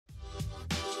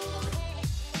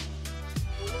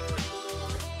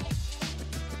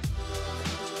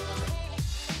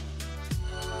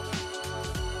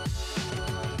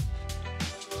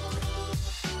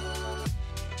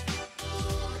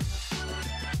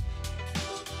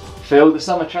Phil, the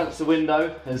summer transfer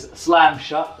window has slammed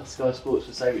shut, as Sky Sports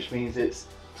would say, which means it's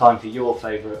time for your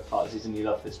favourite part of the season. You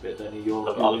love this bit, don't you? Your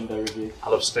window review. I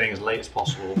love staying as late as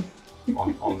possible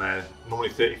on there. Normally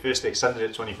 31st, they extended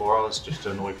it 24 hours just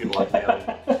to annoy people like me.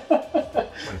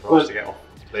 24 hours to get off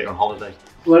later on holiday.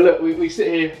 Well, look, we sit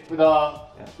here with our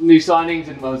new signings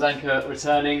and Zanka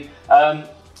returning.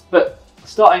 But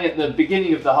starting at the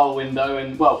beginning of the whole window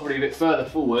and, well, probably a bit further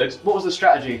forward, what was the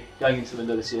strategy going into the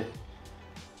window this year?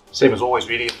 Same as always,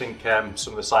 really. I think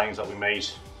some of the signings that we made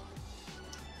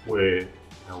were,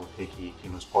 Hickey,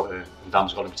 Keane Lewis-Potter and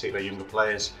Damsgaard in particular, younger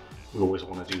players. We always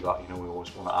want to do that. We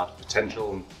always want to add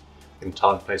potential and give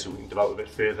talent players who we can develop a bit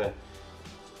further.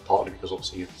 Partly because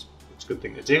obviously it's a good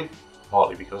thing to do.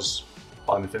 Partly because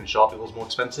buying the finished article is more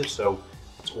expensive, so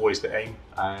that's always the aim.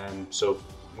 So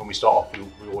when we start off,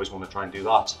 we always want to try and do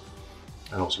that.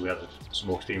 And obviously we added some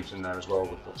more experience in there as well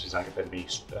with obviously Zanka,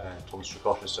 Thomas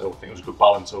Strakosha, so I think it was a good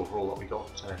balance overall that we got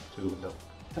through the window.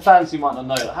 For fans who might not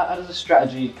know, how does a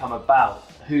strategy come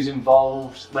about? Who's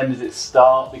involved? When does it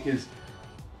start? Because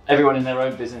everyone in their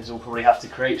own business will probably have to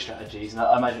create strategies, and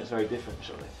I imagine it's very different,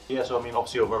 surely. Yeah, so I mean,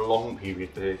 obviously over a long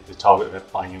period, the target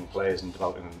of buying young players and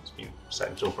developing them has been set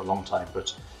in stone for a long time.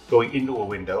 But going into a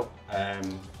window,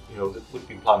 we've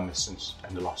been planning this since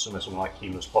end of last summer. Someone like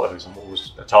Keane Lewis-Potter, for example,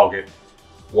 was a target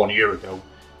 1 year ago,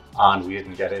 and we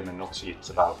didn't get him. And obviously, it's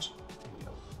about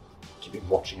keeping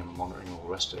watching him and monitoring all the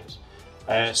rest of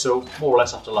it. So more or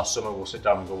less after last summer, we'll sit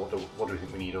down and go, what do we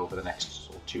think we need over the next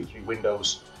sort of 2 or 3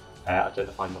 windows?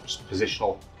 Identify not just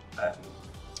positional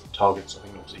targets. I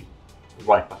think obviously the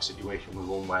right back situation was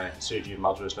one where Sergi and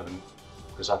Madras and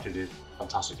Chris actually did a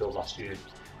fantastic job last year.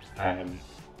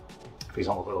 For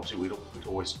example, but obviously we'd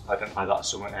always identify that as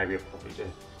some area probably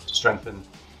to strengthen,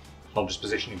 not just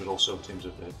positioning but also in terms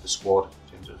of the squad,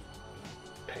 in terms of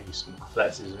pace and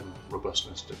athleticism,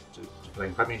 robustness to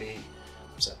playing Premier League,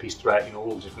 set piece threat,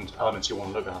 all the different elements you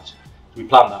want to look at. We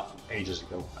planned that ages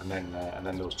ago, and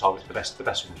then those targets, the best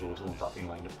ones, always ones that have been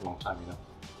lined up for a long time,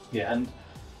 Yeah, and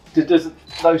does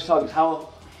those targets, how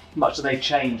much do they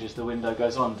change as the window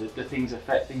goes on? Do things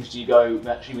affect things? Do you go,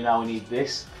 actually now we need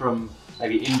this from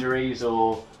maybe injuries,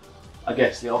 or I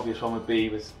guess the obvious one would be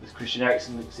with Christian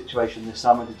Eriksen's situation this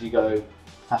summer, did you go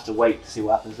have to wait to see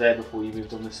what happens there before you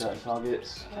moved on with certain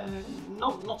targets?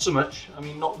 Not so much. I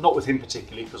mean, not with him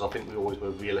particularly, because I think we always were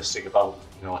realistic about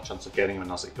our chance of getting him,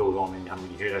 and as it goes on and you haven't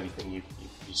really heard anything, you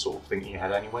sort of think in your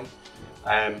head anyway.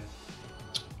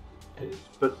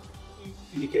 But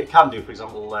it can do. For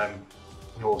example,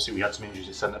 obviously we had some injuries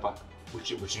at centre back,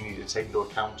 which you needed to take into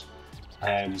account.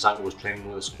 Zanka was training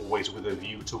with us always with a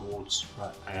view towards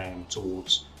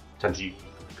potentially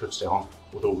we could stay on.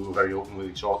 Although we were very open with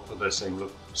each other, saying,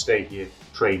 look, stay here,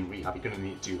 train, rehab, you're going to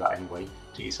need to do that anyway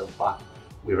to get yourself back.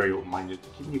 We're very open-minded to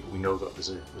keeping you, but we know that there's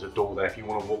a door there. If you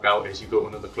want to walk out as you go to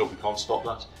another club, we can't stop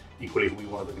that. Equally, if we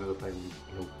want to bring another player,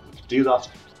 we could do that,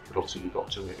 but obviously we've got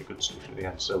to hit a good solution at the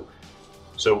end. So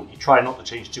you try not to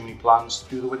change too many plans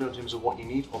through the window in terms of what you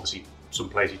need. Obviously, some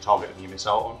players you target and you miss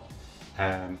out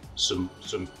on. Some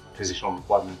positional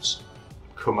requirements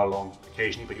come along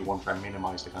occasionally, but you want to try and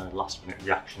minimise the kind of last-minute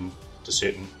reaction to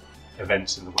certain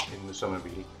events in the summer,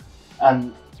 really.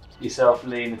 And yourself,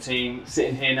 Lee, and the team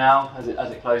sitting here now as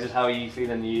it closes, how are you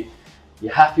feeling? You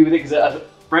happy with it? Because as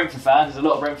Brentford fans, there's a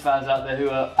lot of Brentford fans out there who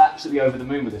are absolutely over the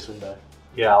moon with this window.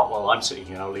 Yeah, well, I'm sitting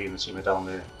here now. Lee and the team are down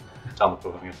the pub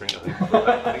having a drink.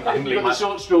 I think Lee got the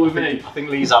short straw with me. I think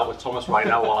Lee's out with Thomas right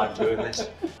now while I'm doing this.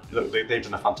 Look, they've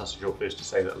done a fantastic job. First to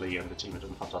say that Lee and the team have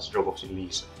done a fantastic job. Obviously,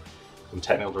 Lee's from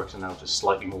technical director now to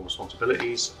slightly more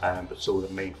responsibilities, but still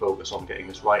the main focus on getting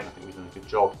this right, and I think we've done a good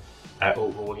job.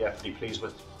 Overall, yeah, pretty pleased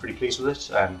with it.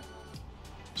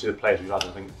 To the players we've had,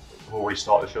 I think we've already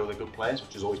started to show they're good players,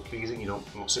 which is always pleasing. You're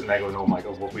not sitting there going, oh my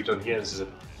god, what we've done here,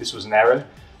 this was an error.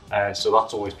 So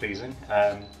that's always pleasing.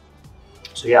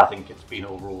 So yeah, I think it's been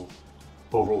overall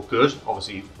good.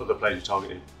 Obviously, other players we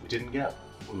targeted we didn't get.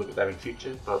 We'll look at them in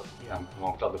future, but yeah,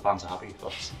 I'm glad the fans are happy.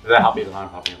 If they're happy, then I'm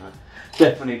happy, right?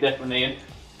 Definitely. And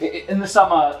in the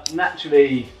summer,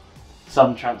 naturally,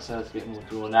 some transfers get more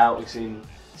drawn out. We've seen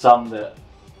some that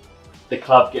the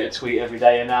club get a tweet every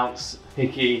day, announce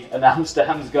Hickey, announce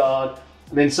Damsgaard,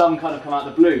 and then some kind of come out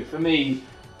of the blue. For me,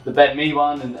 the Ben Mee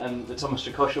one and the Thomas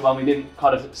Strakosha one, we didn't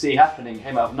kind of see happening,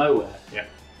 came out of nowhere. Yeah.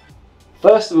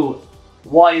 First of all,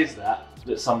 why is that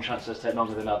some transfers take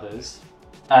longer than others?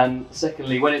 And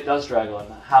secondly, when it does drag on,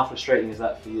 how frustrating is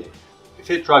that for you? If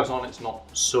it drags on, it's not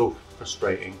so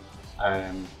frustrating.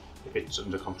 If it's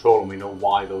under control and we know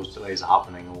why those delays are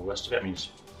happening and all the rest of it, I mean, it's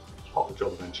part of the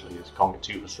job eventually. You can't get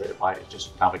too frustrated by it. It's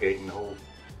just navigating the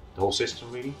whole system,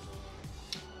 really.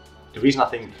 the reason I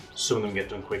think some of them get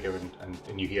done quicker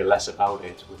and you hear less about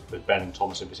it with Ben and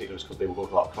Thomas in particular is because they will go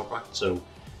without a contract. So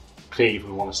clearly, if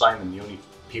we want to sign them, the only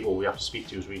people we have to speak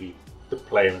to is really the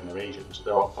player and their agent. So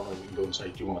they're not going to go and say,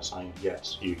 "Do you want to sign?"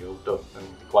 Yes, here you go, done. And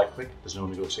they're quite quick. There's no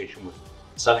negotiation with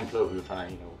the selling club who are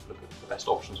trying to look at the best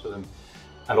options for them.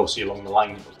 And obviously along the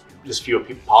line, there's fewer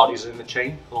parties in the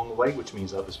chain along the way, which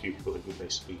means that there's few people who can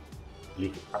basically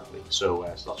leak it, frankly. So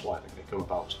that's why I think they come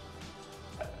about,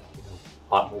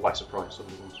 more by surprise. Some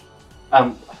of the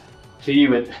ones. For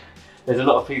you, there's a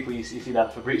lot of people you see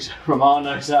that Fabrizio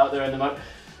Romano's out there in the moment.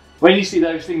 When you see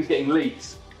those things getting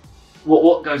leaked,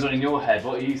 what goes on in your head?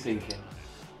 What are you thinking?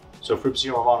 So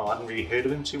Fabrizio Romano, I hadn't really heard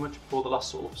of him too much before the last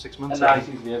sort of 6 months. And now he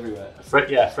seems to be everywhere.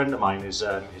 A friend of mine is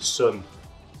his son.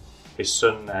 His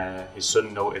son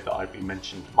noted that I'd been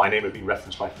mentioned. My name had been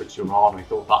referenced by Fabrizio Romano. He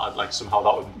thought that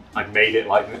somehow I'd made it.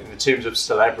 Like in terms of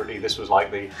celebrity, this was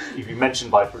like you'd be mentioned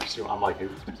by Fabrizio. I'm like, who?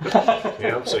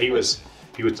 So he was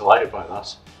delighted by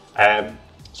that.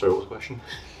 Sorry, what was the question?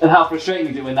 And how frustrating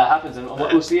is it when that happens? And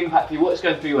what's the impact for you? What's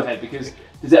going through your head? Because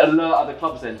does it alert other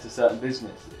clubs then to certain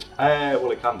business?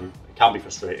 Well, it can do. It can be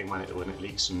frustrating when it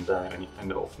leaks, and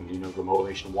often the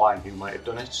motivation why and who might have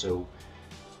done it. So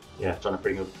yeah, trying to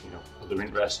bring up other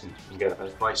interest and get a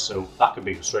better price. So that can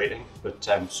be frustrating. But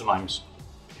sometimes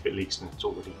if it leaks and it's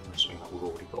already something that we've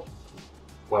already got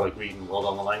well agreed and well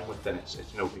down the line with, then it's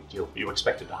no big deal. You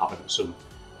expect it to happen at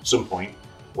some point.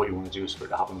 What you want to do is for it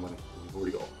to happen when you've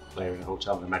already got a player in a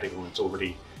hotel and a medical and it's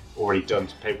already done,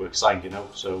 paperwork signed,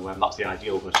 So that's the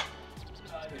ideal. But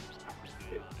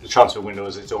the transfer window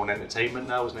is its own entertainment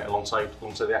now, isn't it? Alongside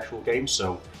the actual game,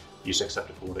 so you just accept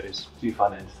it for what it is. Do you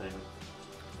find it entertainment?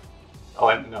 Oh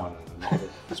no, not really.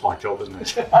 It's my job, isn't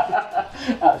it?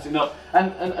 Absolutely not.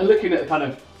 And looking at kind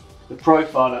of the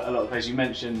profile of a lot of players, you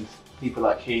mentioned people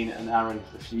like Keane and Aaron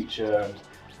for the future. And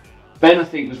Ben, I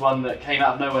think, was one that came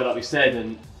out of nowhere, like we said.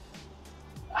 And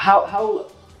how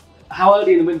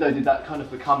early in the window did that kind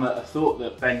of become a thought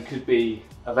that Ben could be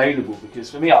available? Because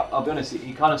for me, I'll be honest,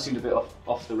 he kind of seemed a bit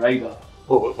off the radar.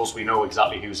 Well, of course, we know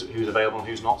exactly who's available and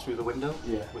who's not through the window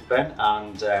with Ben,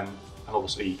 and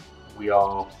obviously we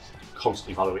are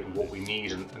constantly evaluating what we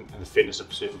need and the fitness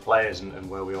of certain players and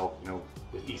where we are,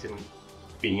 with Ethan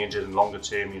being injured and longer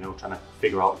term, trying to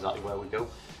figure out exactly where we go.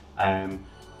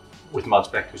 With Mads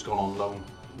Beck, who's gone on loan,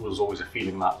 there was always a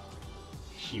feeling that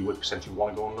he would potentially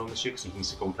want to go on loan this year because he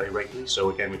needs to go and play regularly. So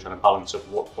again, we're trying to balance up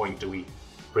what point do we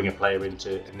bring a player in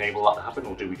to enable that to happen,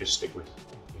 or do we just stick with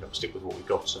what we've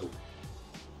got. So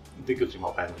the good thing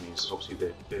about Ben is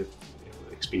obviously the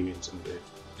experience and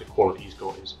the quality he's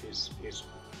got is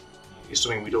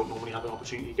something we don't normally have an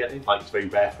opportunity to get in. Like, it's very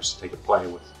rare for us to take a player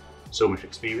with so much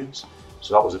experience.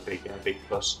 So that was a big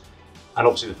plus. And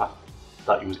obviously the fact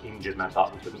that he was injured meant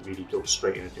that we couldn't really go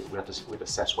straight in and do it. We'd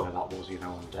assess where that was,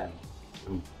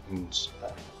 and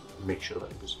make sure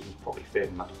that he was probably fit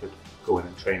and that he could go in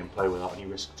and train and play without any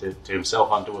risk to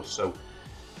himself and to us. So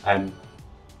I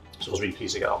was really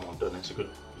pleased to get that one done. It's a good,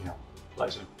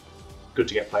 good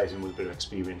to get players in with a bit of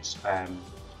experience.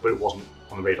 But it wasn't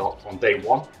on the radar on day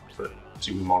one. But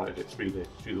obviously we monitored it through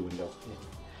the window. Yeah.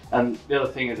 And the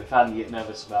other thing as a fan you get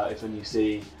nervous about is when you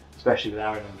see, especially with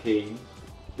Aaron and Keane,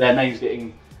 their names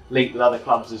getting linked with other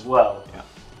clubs as well. Yeah.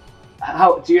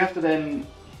 How do you have to then?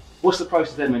 What's the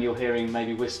process then when you're hearing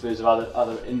maybe whispers of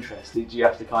other interests? Do you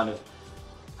have to kind of,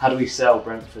 how do we sell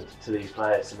Brentford to these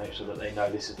players to make sure that they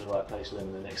know this is the right place for them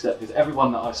in the next step? Because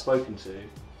everyone that I've spoken to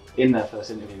in their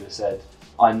first interview has said,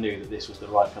 I knew that this was the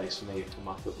right place for me for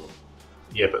my football.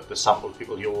 Yeah, but the sample of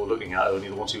people you're looking at are only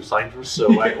the ones who signed for us. So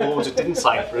all the ones who didn't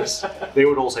sign for us, they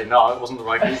would all say, no, it wasn't the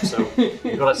right move. So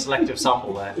you've got a selective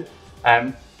sample there.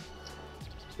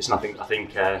 Listen, I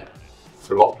think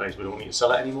for a lot of players, we don't need to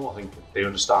sell it anymore. I think they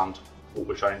understand what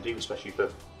we're trying to do, especially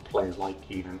for players like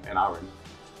Keane and Aaron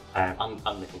and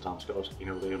Mikkel Damsgaard.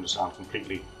 They understand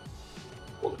completely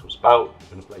what it was about. We're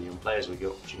going to play young players. We get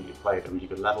the opportunity to play at a really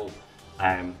good level.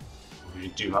 We've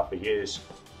been doing that for years.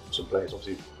 Some players,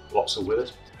 obviously, lots still with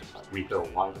us, like Rico,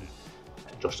 Wyvern,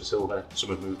 Josh De Silva. Some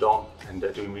have moved on and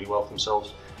they're doing really well for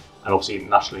themselves. And obviously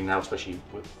internationally now, especially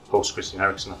with post Christian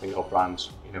Eriksen, I think our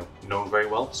brand's known very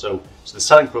well. So the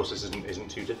selling process isn't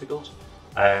too difficult.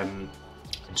 In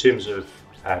terms of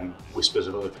whispers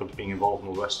of other clubs being involved and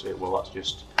all the rest of it, well, that's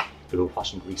just good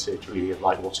old-fashioned research, really, of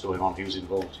like what's going on, who's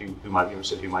involved, who might be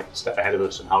interested, who might step ahead of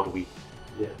us, and how do we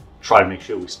try and make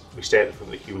sure we stay at the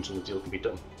front of the queue until the deal can be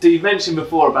done. So you've mentioned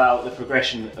before about the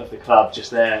progression of the club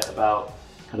just there, about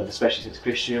kind of, especially since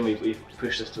Christian, we've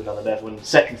pushed us to another level, and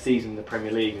second season in the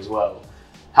Premier League as well.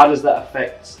 How does that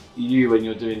affect you when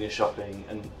you're doing your shopping,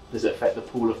 and does it affect the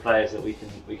pool of players that we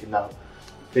can now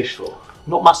fish for?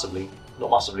 Not massively,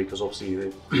 because obviously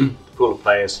the pool of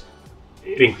players,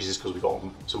 it increases because we've got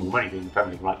some more money being in the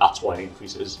Premier League, right? That's why it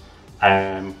increases.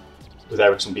 With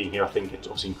Ericsson being here, I think it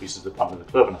obviously increases the brand of the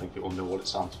club, and I think people know what it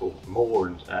stands for more.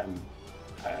 And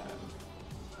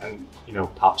you know,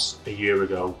 perhaps a year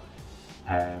ago,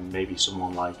 maybe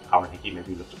someone like Aaron Hickey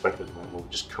maybe looked at Brentford and went, well,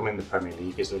 just come in the Premier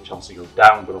League, is there a chance to go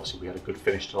down? But obviously we had a good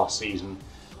finish to last season.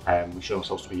 We showed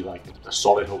ourselves to be like a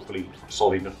solid, hopefully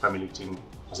solid enough Premier League team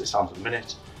as it stands at the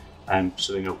minute.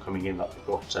 So they know coming in that they've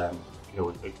got you know,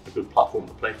 a good platform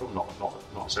to play from, not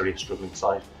necessarily a struggling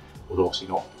side, although obviously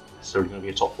not necessarily going to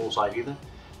be a top 4 side either.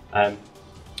 And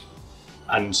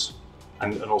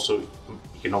also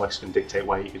economics can dictate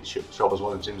where you can shop as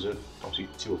well, in terms of obviously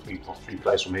 2 or 3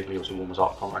 players from Italy, also one was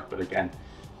out of contract, but again,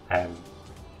 you know,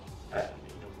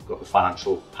 we've got the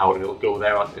financial power to go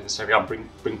there in the Serie A and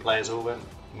bring players over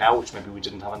now, which maybe we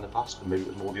didn't have in the past, and maybe it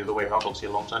was more the other way around, obviously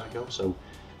a long time ago. So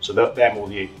they're more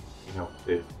the, you know,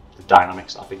 the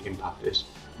dynamics I think impact is.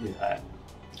 Yeah.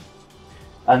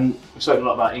 And we've spoken a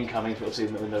lot about incoming, but obviously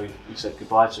we know we've said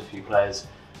goodbye to a few players.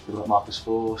 We've got Marcus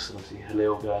Forss, and obviously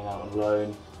Halil going out on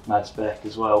loan, Mads Beck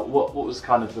as well. What was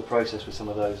kind of the process with some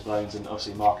of those loans, and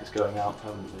obviously Marcus going out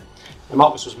permanently?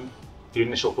 The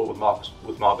initial thought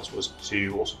with Marcus was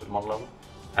to also put him on loan.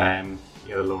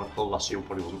 You know, the loan at Hull last year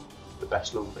probably wasn't the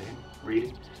best loan for him,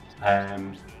 really,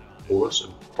 or us,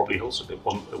 and probably Hull, so it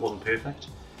wasn't perfect.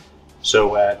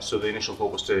 So the initial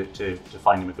thought was to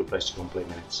find him a good place to go and play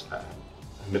minutes. And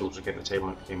Middlesbrough were getting the table,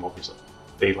 and it became obvious that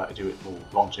they'd like to do it more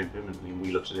long-term permanently, and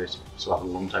we looked at it, so have a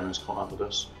long time in his contract with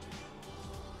us.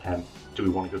 Do we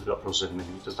want to go through that process? And then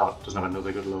he doesn't have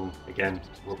another good loan again.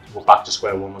 We're back to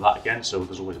square one with that again. So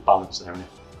there's always a balance there, and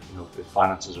if the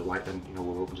finances are right, then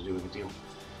we're open to doing a deal.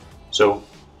 So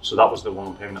that was the one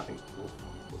on payment. I think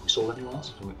we sold anyone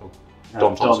else?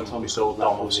 Don Thompson. We sold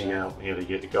Don obviously. He had a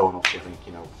year to go, and obviously I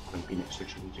think Phoenix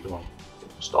switched to go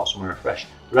and start somewhere fresh.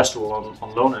 The rest are all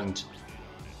on loan, and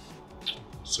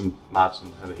some Mads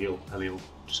and Halil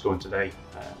just going today.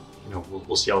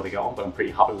 We'll see how they get on, but I'm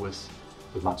pretty happy with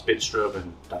Mads Bidstrup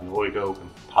and Daniel Oigo and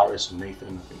Paris and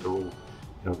Nathan. I think they're all,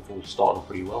 they've all started off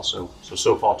pretty well. So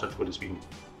far, Touchwood has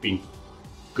been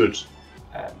good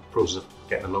process of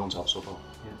getting the loans out so far.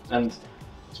 Yeah. And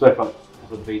spoke about a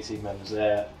couple of the B team members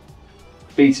there.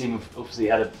 B team have obviously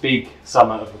had a big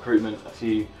summer of recruitment, a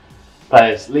few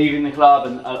players leaving the club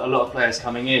and a lot of players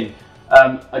coming in.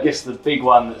 I guess the big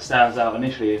one that stands out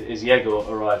initially is Yegor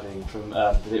arriving from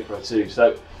Dnipro too.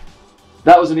 So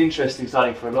that was an interesting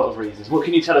signing for a lot of reasons. What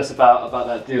can you tell us about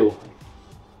that deal?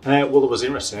 Well, it was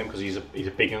interesting because he's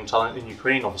a big young talent in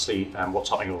Ukraine. Obviously, what's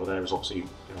happening over there is obviously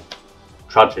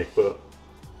tragic, but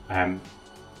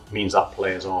means that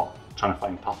players are trying to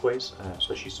find pathways,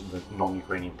 especially some of the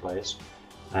non-Ukrainian players.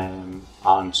 And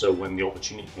so when the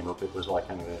opportunity came up, it was like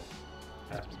kind of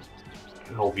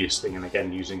an obvious thing. And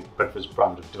again, using Brentford's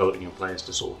brand of developing young players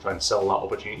to sort of try and sell that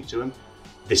opportunity to him.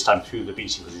 This time through the B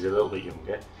team because he's a little bit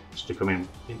younger, so to come into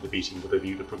the B team with a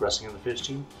view to progressing in the first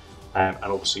team. And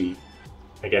obviously,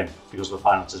 again, because of the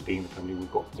finances being in the Premier League,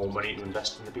 we've got more money to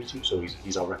invest in the B team, so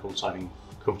he's our record signing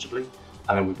comfortably.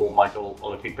 And then we bought Mikkel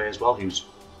Damsgaard as well, who's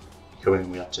coming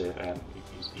in. We had to,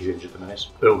 he's injured at the minute.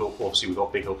 But obviously we've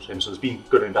got big hopes for him, so there's been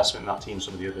good investment in that team.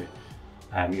 Some of the other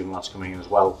young lads coming in as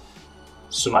well.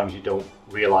 Sometimes you don't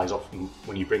realise often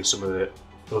when you bring some of the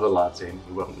other lads in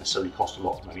who won't necessarily cost a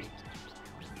lot of money.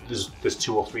 There's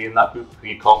 2 or 3 in that group who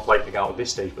you can't quite pick out at this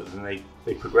stage, but then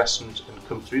they progress and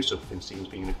come through. So Finn Stevens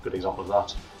being a good example of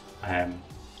that.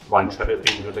 Ryan Trevitt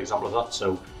being a good example of that.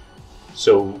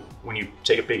 So when you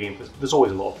take a big influx, there's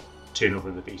always a lot of turnover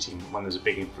in the B team. When there's a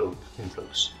big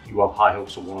influx, you have high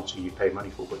hopes for 1 or 2 you pay money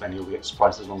for, but then you'll get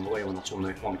surprises along the way, and that's one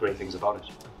of the great things about it.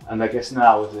 And I guess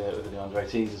now with the under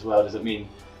 18s as well, does it mean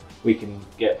we can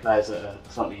get players that are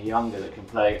slightly younger that can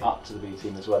play up to the B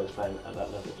team as well as playing at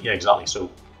that level? Yeah, exactly. So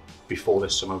before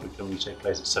this summer, we could only take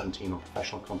players at 17 on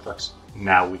professional contracts.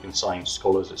 Now we can sign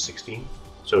scholars at 16.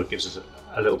 So it gives us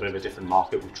a little bit of a different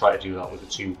market. We've tried to do that with the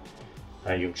 2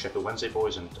 young Sheffield Wednesday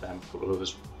boys and a couple of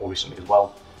others more recently as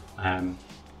well.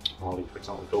 Molly, for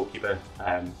example, the goalkeeper.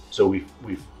 So we've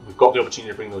got the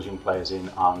opportunity to bring those young players in,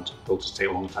 and they'll just take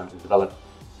a long time to develop.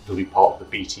 They'll be part of the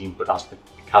B team, but as the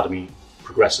academy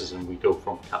progresses and we go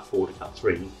from Cat 4 to Cat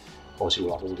 3, obviously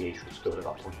we'll have all the age groups covered at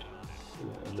that point.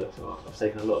 Look, I've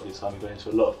taken a lot of your time, you've gone into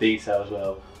a lot of detail as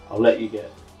well. I'll let you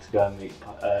get to go and meet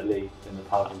Lee in the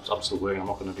pub. I'm still working, I'm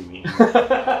not going to be meeting him.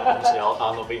 Obviously,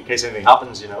 I'll not be in case anything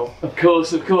happens, Of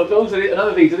course. Also,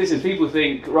 another thing to this is people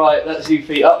think, right, that's you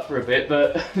feet up for a bit,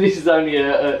 but this is only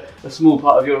a small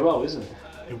part of your role, isn't it?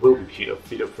 It will be feet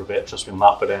up for a bit, trust me on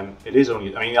that. But it is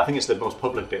only. I mean, I think it's the most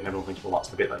public bit, and everyone thinks, well, that's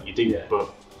the bit that you do. Yeah. But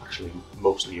actually,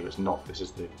 most of the year it's not. This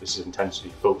is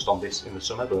intensely focused on this in the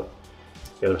summer, but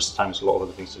yeah, the rest of the time there's a lot of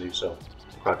other things to do. So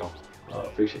crack on. I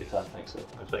appreciate your time. Thanks, sir.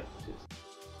 Hopefully. Cheers.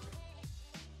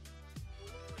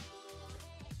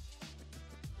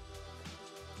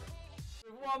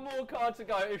 One more card to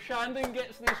go. If Shandon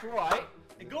gets this right,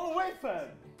 Go away, fam!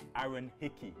 Aaron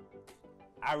Hickey.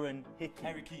 Aaron Hickey.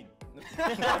 Harry Keane.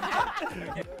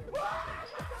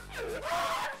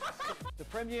 the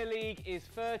Premier League is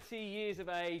 30 years of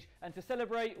age, and to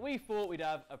celebrate, we thought we'd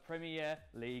have a Premier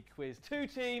League quiz. 2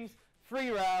 teams,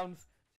 3 rounds.